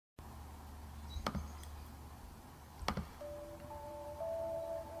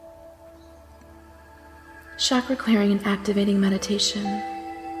chakra clearing and activating meditation.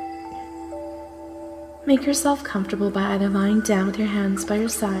 Make yourself comfortable by either lying down with your hands by your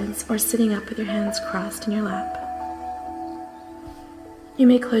sides or sitting up with your hands crossed in your lap. You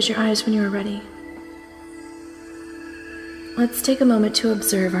may close your eyes when you are ready. Let's take a moment to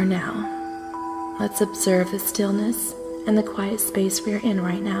observe our now. Let's observe the stillness and the quiet space we are in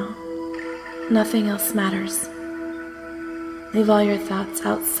right now. Nothing else matters. Leave all your thoughts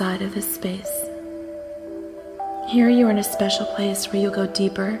outside of this space. Here you are in a special place where you'll go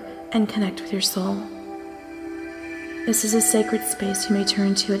deeper and connect with your soul. This is a sacred space you may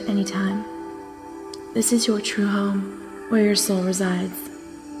turn to at any time. This is your true home, where your soul resides.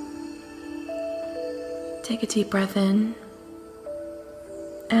 Take a deep breath in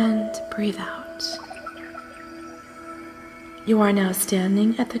and breathe out. You are now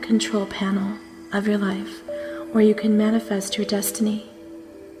standing at the control panel of your life, where you can manifest your destiny,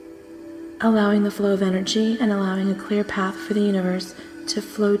 allowing the flow of energy and allowing a clear path for the universe to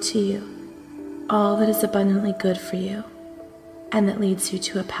flow to you, all that is abundantly good for you, and that leads you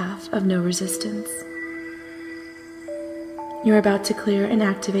to a path of no resistance. You're about to clear and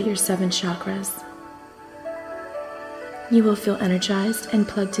activate your 7 chakras. You will feel energized and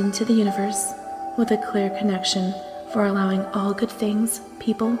plugged into the universe with a clear connection for allowing all good things,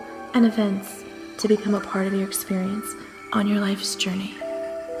 people, and events to become a part of your experience on your life's journey.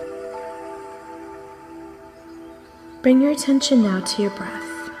 Bring your attention now to your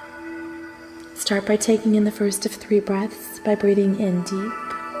breath. Start by taking in the first of 3 breaths by breathing in deep.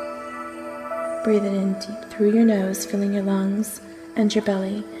 Breathe it in deep through your nose, filling your lungs and your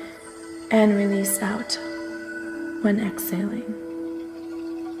belly, and release out when exhaling.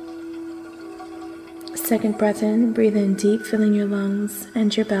 Second breath in, breathe in deep, filling your lungs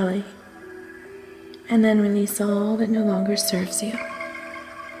and your belly, and then release all that no longer serves you.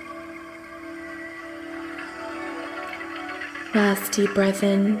 Last deep breath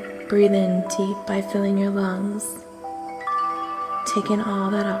in, breathe in deep by filling your lungs. Take in all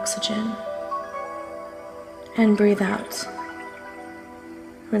that oxygen and breathe out,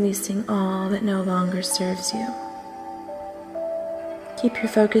 releasing all that no longer serves you. Keep your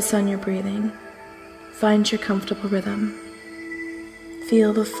focus on your breathing. Find your comfortable rhythm.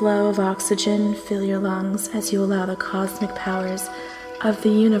 Feel the flow of oxygen fill your lungs as you allow the cosmic powers of the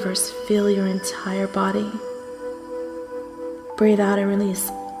universe fill your entire body. Breathe out and release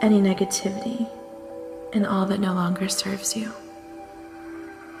any negativity and all that no longer serves you.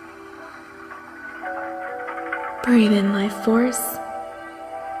 Breathe in life force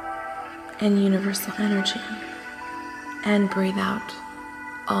and universal energy, and breathe out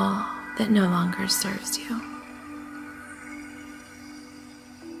all that no longer serves you.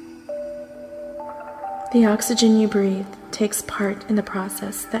 The oxygen you breathe takes part in the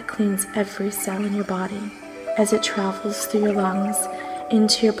process that cleans every cell in your body as it travels through your lungs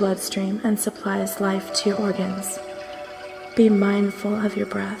into your bloodstream and supplies life to your organs. Be mindful of your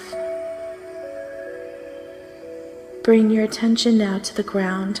breath. Bring your attention now to the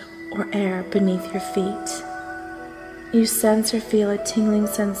ground or air beneath your feet. You sense or feel a tingling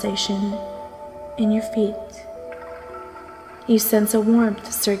sensation in your feet. You sense a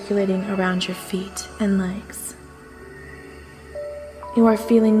warmth circulating around your feet and legs. You are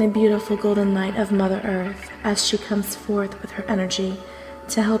feeling the beautiful golden light of Mother Earth as she comes forth with her energy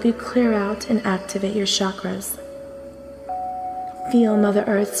to help you clear out and activate your chakras. Feel Mother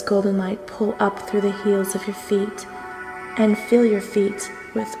Earth's golden light pull up through the heels of your feet and fill your feet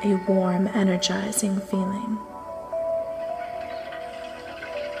with a warm, energizing feeling.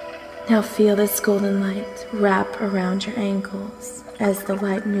 Now feel this golden light wrap around your ankles as the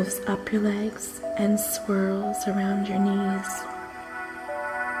light moves up your legs and swirls around your knees.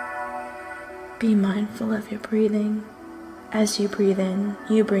 Be mindful of your breathing. As you breathe in,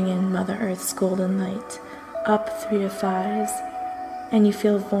 you bring in Mother Earth's golden light up through your thighs, and you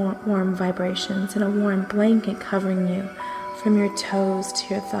feel warm vibrations and a warm blanket covering you from your toes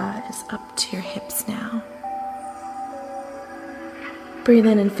to your thighs up to your hips now. Breathe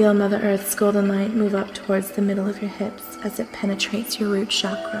in and feel Mother Earth's golden light move up towards the middle of your hips as it penetrates your root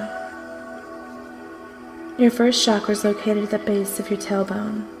chakra. Your first chakra is located at the base of your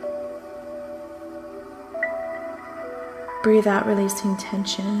tailbone. Breathe out, releasing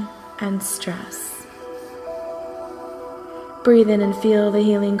tension and stress. Breathe in and feel the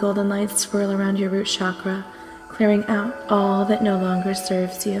healing golden light swirl around your root chakra, clearing out all that no longer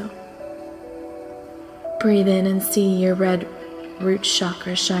serves you. Breathe in and see your red root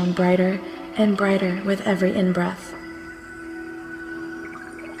chakra shine brighter and brighter with every in-breath.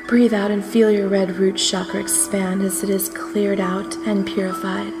 Breathe out and feel your red root chakra expand as it is cleared out and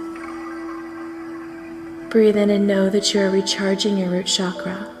purified. Breathe in and know that you are recharging your root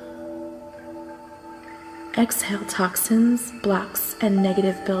chakra. Exhale toxins, blocks, and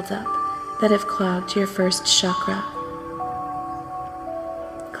negative buildup that have clogged your first chakra.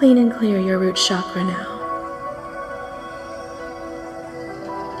 Clean and clear your root chakra now.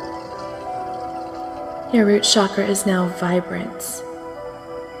 Your root chakra is now vibrant,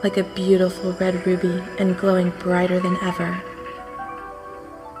 like a beautiful red ruby and glowing brighter than ever.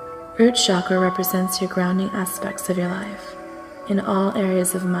 Root chakra represents your grounding aspects of your life in all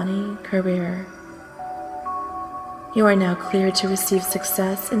areas of money, career. You are now cleared to receive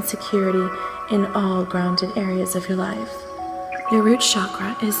success and security in all grounded areas of your life. Your root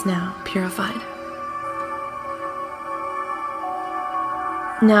chakra is now purified.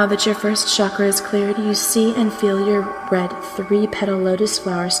 Now that your first chakra is cleared, you see and feel your red 3-petal lotus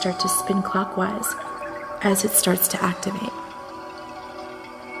flower start to spin clockwise as it starts to activate.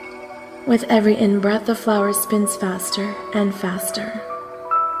 With every in-breath, the flower spins faster and faster.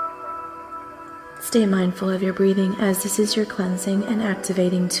 Stay mindful of your breathing, as this is your cleansing and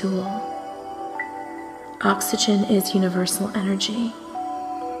activating tool. Oxygen is universal energy.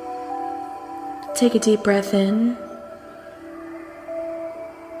 Take a deep breath in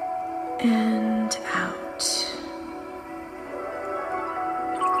and out.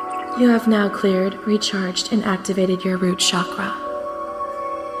 You have now cleared, recharged, and activated your root chakra.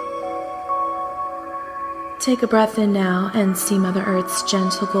 Take a breath in now and see Mother Earth's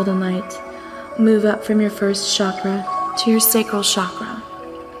gentle golden light move up from your first chakra to your sacral chakra,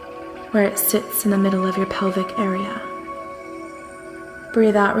 where it sits in the middle of your pelvic area.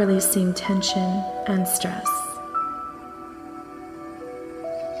 Breathe out, releasing tension and stress.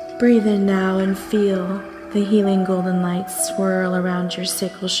 Breathe in now and feel the healing golden light swirl around your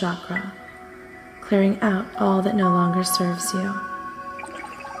sacral chakra, clearing out all that no longer serves you.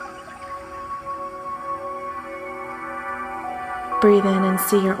 Breathe in and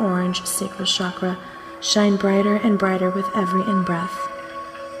see your orange sacral chakra shine brighter and brighter with every in-breath.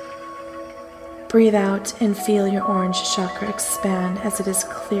 Breathe out and feel your orange chakra expand as it is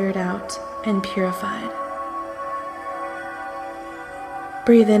cleared out and purified.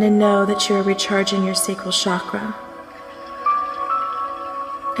 Breathe in and know that you are recharging your sacral chakra.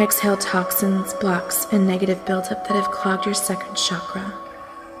 Exhale toxins, blocks, and negative buildup that have clogged your second chakra.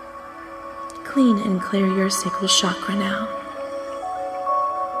 Clean and clear your sacral chakra now.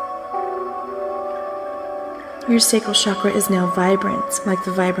 Your sacral chakra is now vibrant, like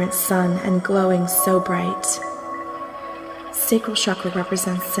the vibrant sun, and glowing so bright. Sacral chakra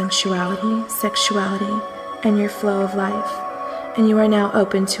represents sensuality, sexuality, and your flow of life, and you are now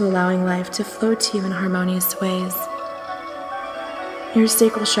open to allowing life to flow to you in harmonious ways. Your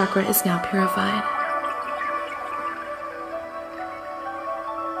sacral chakra is now purified.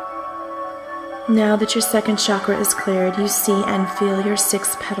 Now that your second chakra is cleared, you see and feel your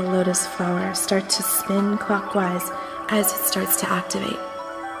 6-petal lotus flower start to spin clockwise as it starts to activate.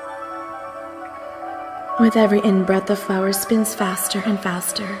 With every in-breath, the flower spins faster and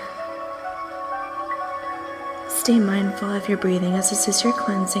faster. Stay mindful of your breathing, as this is your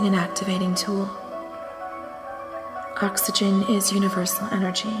cleansing and activating tool. Oxygen is universal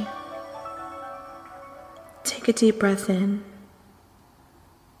energy. Take a deep breath in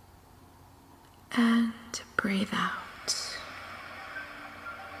and breathe out.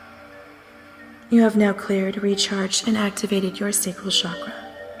 You have now cleared, recharged, and activated your sacral chakra.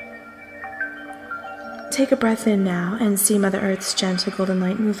 Take a breath in now and see Mother Earth's gentle golden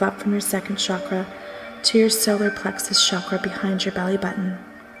light move up from your second chakra to your solar plexus chakra behind your belly button.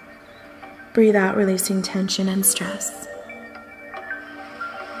 Breathe out, releasing tension and stress.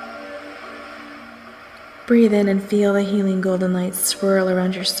 Breathe in and feel the healing golden light swirl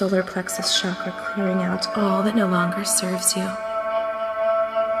around your solar plexus chakra, clearing out all that no longer serves you.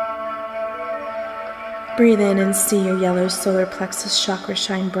 Breathe in and see your yellow solar plexus chakra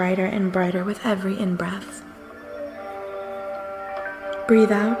shine brighter and brighter with every in-breath.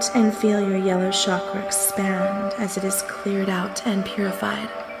 Breathe out and feel your yellow chakra expand as it is cleared out and purified.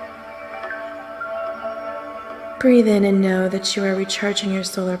 Breathe in and know that you are recharging your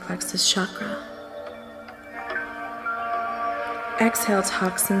solar plexus chakra. Exhale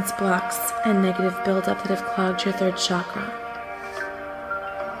toxins, blocks, and negative buildup that have clogged your third chakra.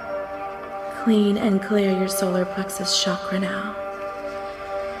 Clean and clear your solar plexus chakra now.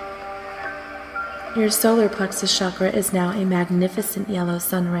 Your solar plexus chakra is now a magnificent yellow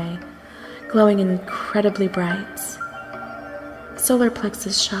sun ray, glowing incredibly bright. Solar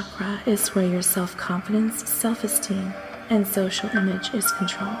plexus chakra is where your self-confidence, self-esteem, and social image is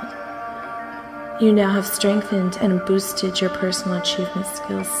controlled. You now have strengthened and boosted your personal achievement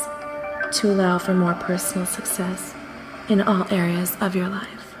skills, to allow for more personal success in all areas of your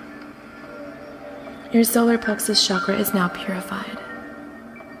life. Your solar plexus chakra is now purified.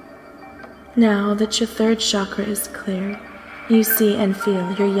 Now that your third chakra is cleared, you see and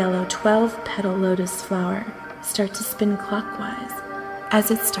feel your yellow 12-petal lotus flower start to spin clockwise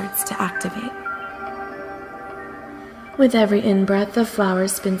as it starts to activate. With every in-breath, the flower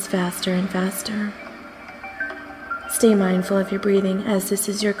spins faster and faster. Stay mindful of your breathing, as this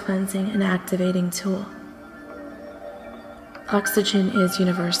is your cleansing and activating tool. Oxygen is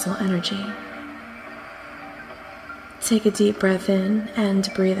universal energy. Take a deep breath in and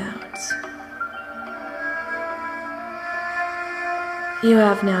breathe out. You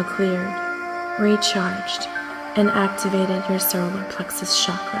have now cleared, recharged, and activated your solar plexus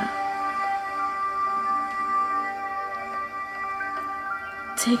chakra.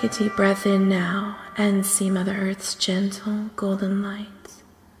 Take a deep breath in now and see Mother Earth's gentle golden light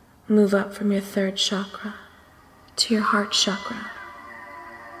move up from your third chakra to your heart chakra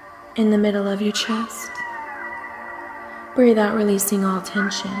in the middle of your chest. Breathe out, releasing all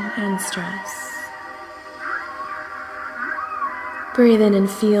tension and stress. Breathe in and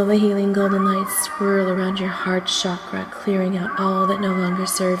feel the healing golden light swirl around your heart chakra, clearing out all that no longer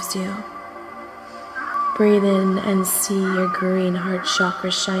serves you. Breathe in and see your green heart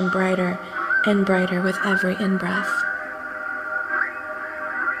chakra shine brighter and brighter with every in-breath.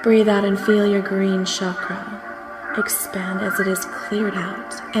 Breathe out and feel your green chakra expand as it is cleared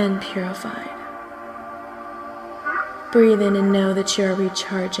out and purified. Breathe in and know that you are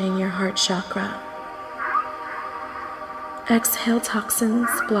recharging your heart chakra. Exhale toxins,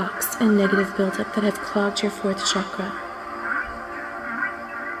 blocks, and negative buildup that have clogged your fourth chakra.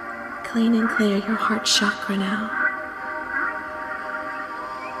 Clean and clear your heart chakra now.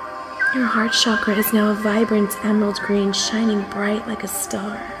 Your heart chakra is now a vibrant emerald green, shining bright like a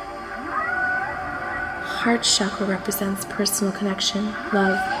star. Heart chakra represents personal connection,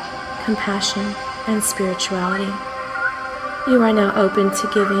 love, compassion, and spirituality. You are now open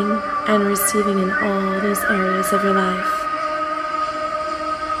to giving and receiving in all these areas of your life.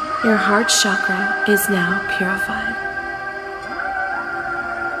 Your heart chakra is now purified.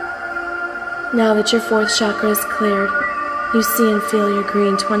 Now that your fourth chakra is cleared, you see and feel your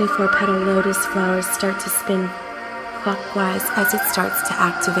green 24-petal lotus flowers start to spin clockwise as it starts to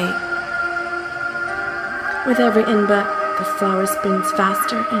activate. With every in-breath, the flower spins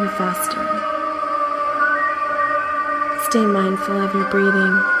faster and faster. Stay mindful of your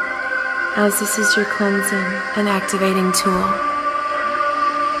breathing, as this is your cleansing and activating tool.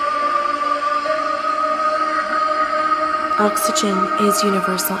 Oxygen is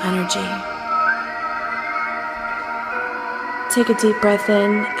universal energy. Take a deep breath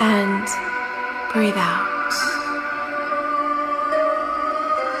in and breathe out.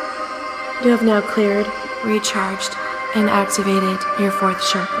 You have now cleared, recharged, and activated your fourth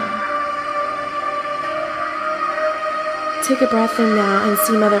chakra. Take a breath in now and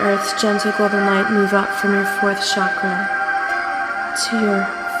see Mother Earth's gentle golden light move up from your fourth chakra to your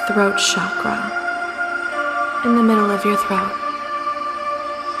throat chakra, in the middle of your throat.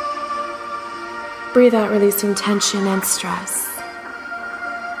 Breathe out, releasing tension and stress.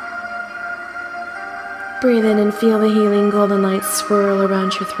 Breathe in and feel the healing golden light swirl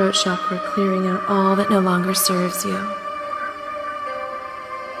around your throat chakra, clearing out all that no longer serves you.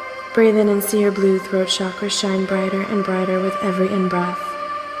 Breathe in and see your blue throat chakra shine brighter and brighter with every in-breath.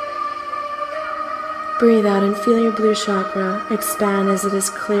 Breathe out and feel your blue chakra expand as it is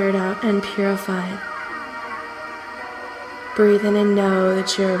cleared out and purified. Breathe in and know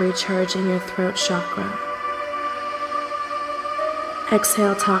that you are recharging your throat chakra.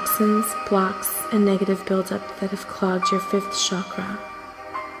 Exhale toxins, blocks, and negative buildup that have clogged your fifth chakra.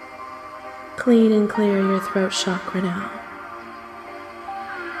 Clean and clear your throat chakra now.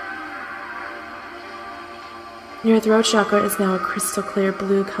 Your throat chakra is now a crystal clear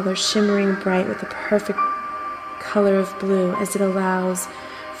blue color, shimmering bright with the perfect color of blue as it allows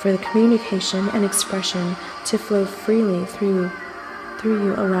for the communication and expression to flow freely through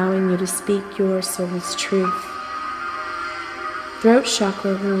you, allowing you to speak your soul's truth. Throat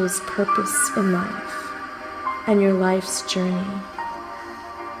chakra rules purpose in life and your life's journey.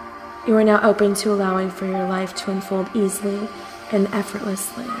 You are now open to allowing for your life to unfold easily and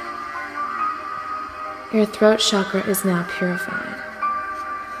effortlessly. Your throat chakra is now purified.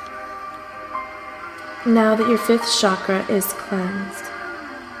 Now that your fifth chakra is cleansed,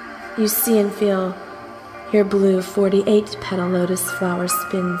 you see and feel your blue 48-petal lotus flower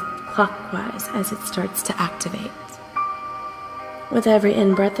spin clockwise as it starts to activate. With every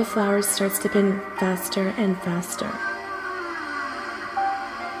in-breath, the flower starts to spin faster and faster.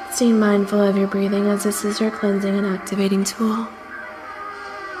 Stay mindful of your breathing as this is your cleansing and activating tool.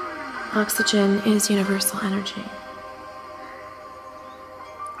 Oxygen is universal energy.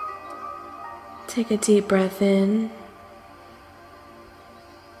 Take a deep breath in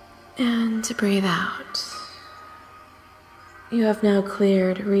and breathe out. You have now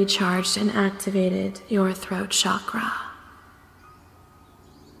cleared, recharged, and activated your throat chakra.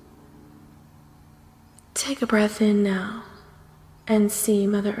 Take a breath in now and see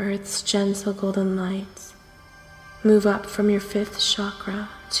Mother Earth's gentle golden light move up from your 5th chakra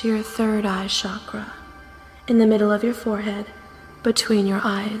to your 3rd eye chakra, in the middle of your forehead, between your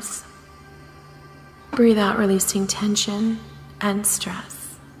eyes. Breathe out, releasing tension and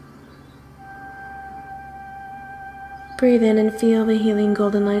stress. Breathe in and feel the healing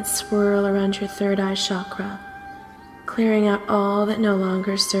golden light swirl around your 3rd eye chakra, clearing out all that no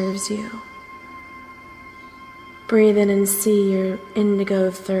longer serves you. Breathe in and see your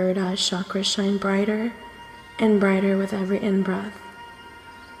indigo 3rd eye chakra shine brighter and brighter with every in-breath.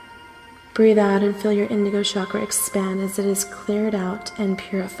 Breathe out and feel your indigo chakra expand as it is cleared out and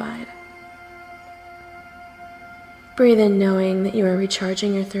purified. Breathe in knowing that you are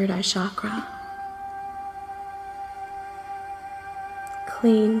recharging your 3rd eye chakra.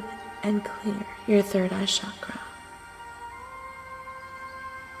 Clean and clear your 3rd eye chakra.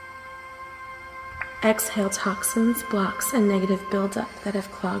 Exhale toxins, blocks, and negative buildup that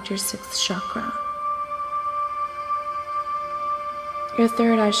have clogged your 6th chakra. Your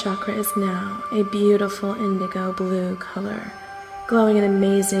 3rd eye chakra is now a beautiful indigo blue color, glowing an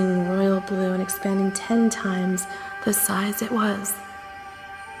amazing royal blue and expanding 10 times the size it was.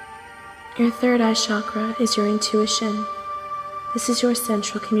 Your 3rd eye chakra is your intuition. This is your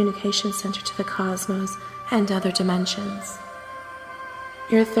central communication center to the cosmos and other dimensions.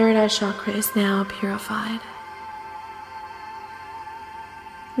 Your 3rd eye chakra is now purified.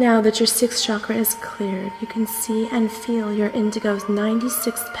 Now that your 6th chakra is cleared, you can see and feel your indigo's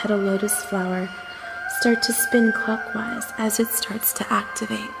 96th petal lotus flower start to spin clockwise as it starts to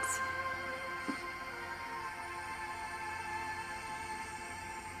activate.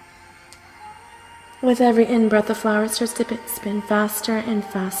 With every in-breath, the flower starts to spin faster and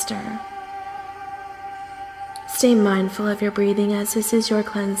faster. Stay mindful of your breathing as this is your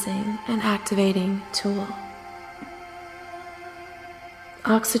cleansing and activating tool.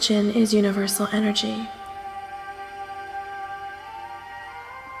 Oxygen is universal energy.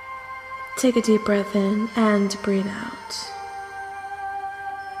 Take a deep breath in and breathe out.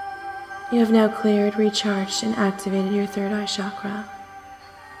 You have now cleared, recharged, and activated your 3rd eye chakra.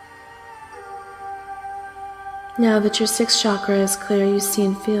 Now that your 6th chakra is clear, you see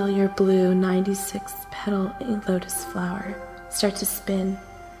and feel your blue 96th petal lotus flower start to spin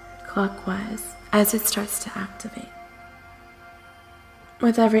clockwise as it starts to activate.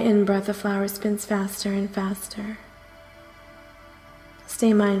 With every in-breath, the flower spins faster and faster.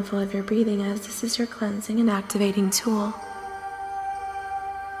 Stay mindful of your breathing as this is your cleansing and activating tool.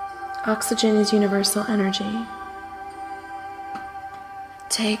 Oxygen is universal energy.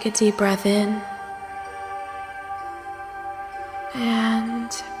 Take a deep breath in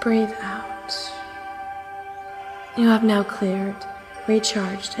and breathe out. You have now cleared,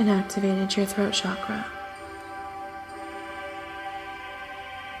 recharged, and activated your throat chakra.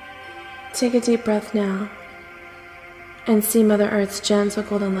 Take a deep breath now and see Mother Earth's gentle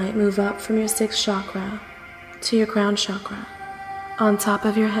golden light move up from your 6th chakra to your crown chakra, on top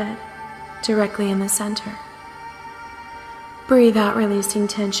of your head, directly in the center. Breathe out, releasing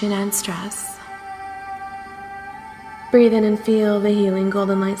tension and stress. Breathe in and feel the healing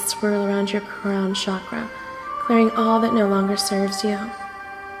golden light swirl around your crown chakra, clearing all that no longer serves you.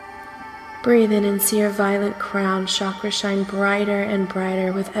 Breathe in and see your violet crown chakra shine brighter and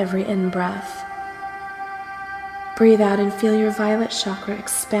brighter with every in-breath. Breathe out and feel your violet chakra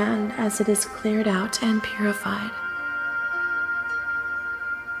expand as it is cleared out and purified.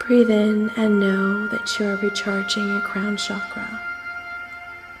 Breathe in and know that you are recharging your crown chakra.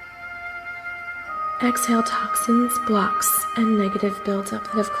 Exhale toxins, blocks, and negative buildup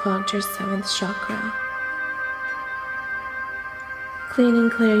that have clogged your 7th chakra. Clean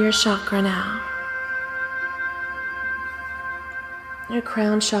and clear your chakra now. Your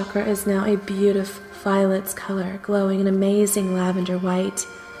crown chakra is now a beautiful violet color, glowing an amazing lavender white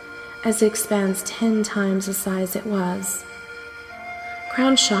as it expands 10 times the size it was.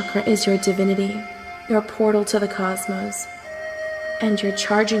 Crown chakra is your divinity, your portal to the cosmos, and your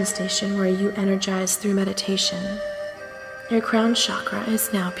charging station where you energize through meditation. Your crown chakra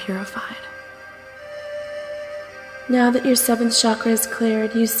is now purified. Now that your 7th chakra is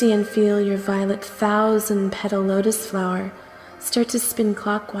cleared, you see and feel your violet 1,000-petal lotus flower start to spin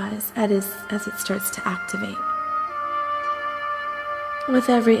clockwise as it starts to activate. With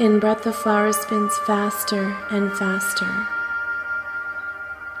every in-breath, the flower spins faster and faster.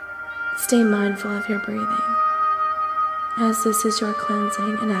 Stay mindful of your breathing, as this is your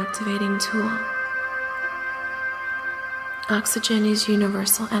cleansing and activating tool. Oxygen is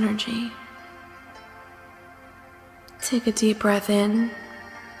universal energy. Take a deep breath in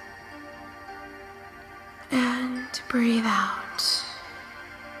and breathe out.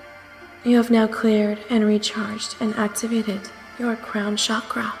 You have now cleared and recharged and activated your crown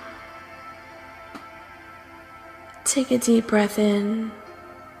chakra. Take a deep breath in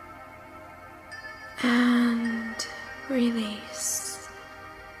and release.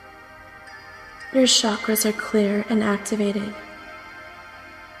 Your chakras are clear and activated.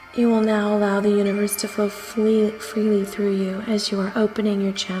 You will now allow the universe to flow freely through you as you are opening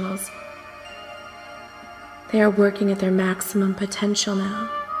your channels. They are working at their maximum potential now.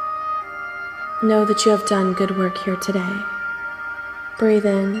 Know that you have done good work here today. Breathe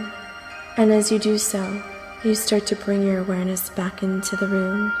in, and as you do so, you start to bring your awareness back into the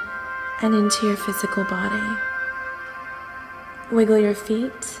room and into your physical body. Wiggle your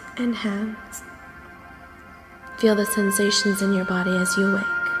feet and hands. Feel the sensations in your body as you awake.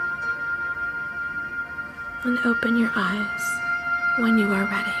 And open your eyes when you are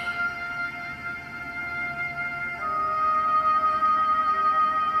ready.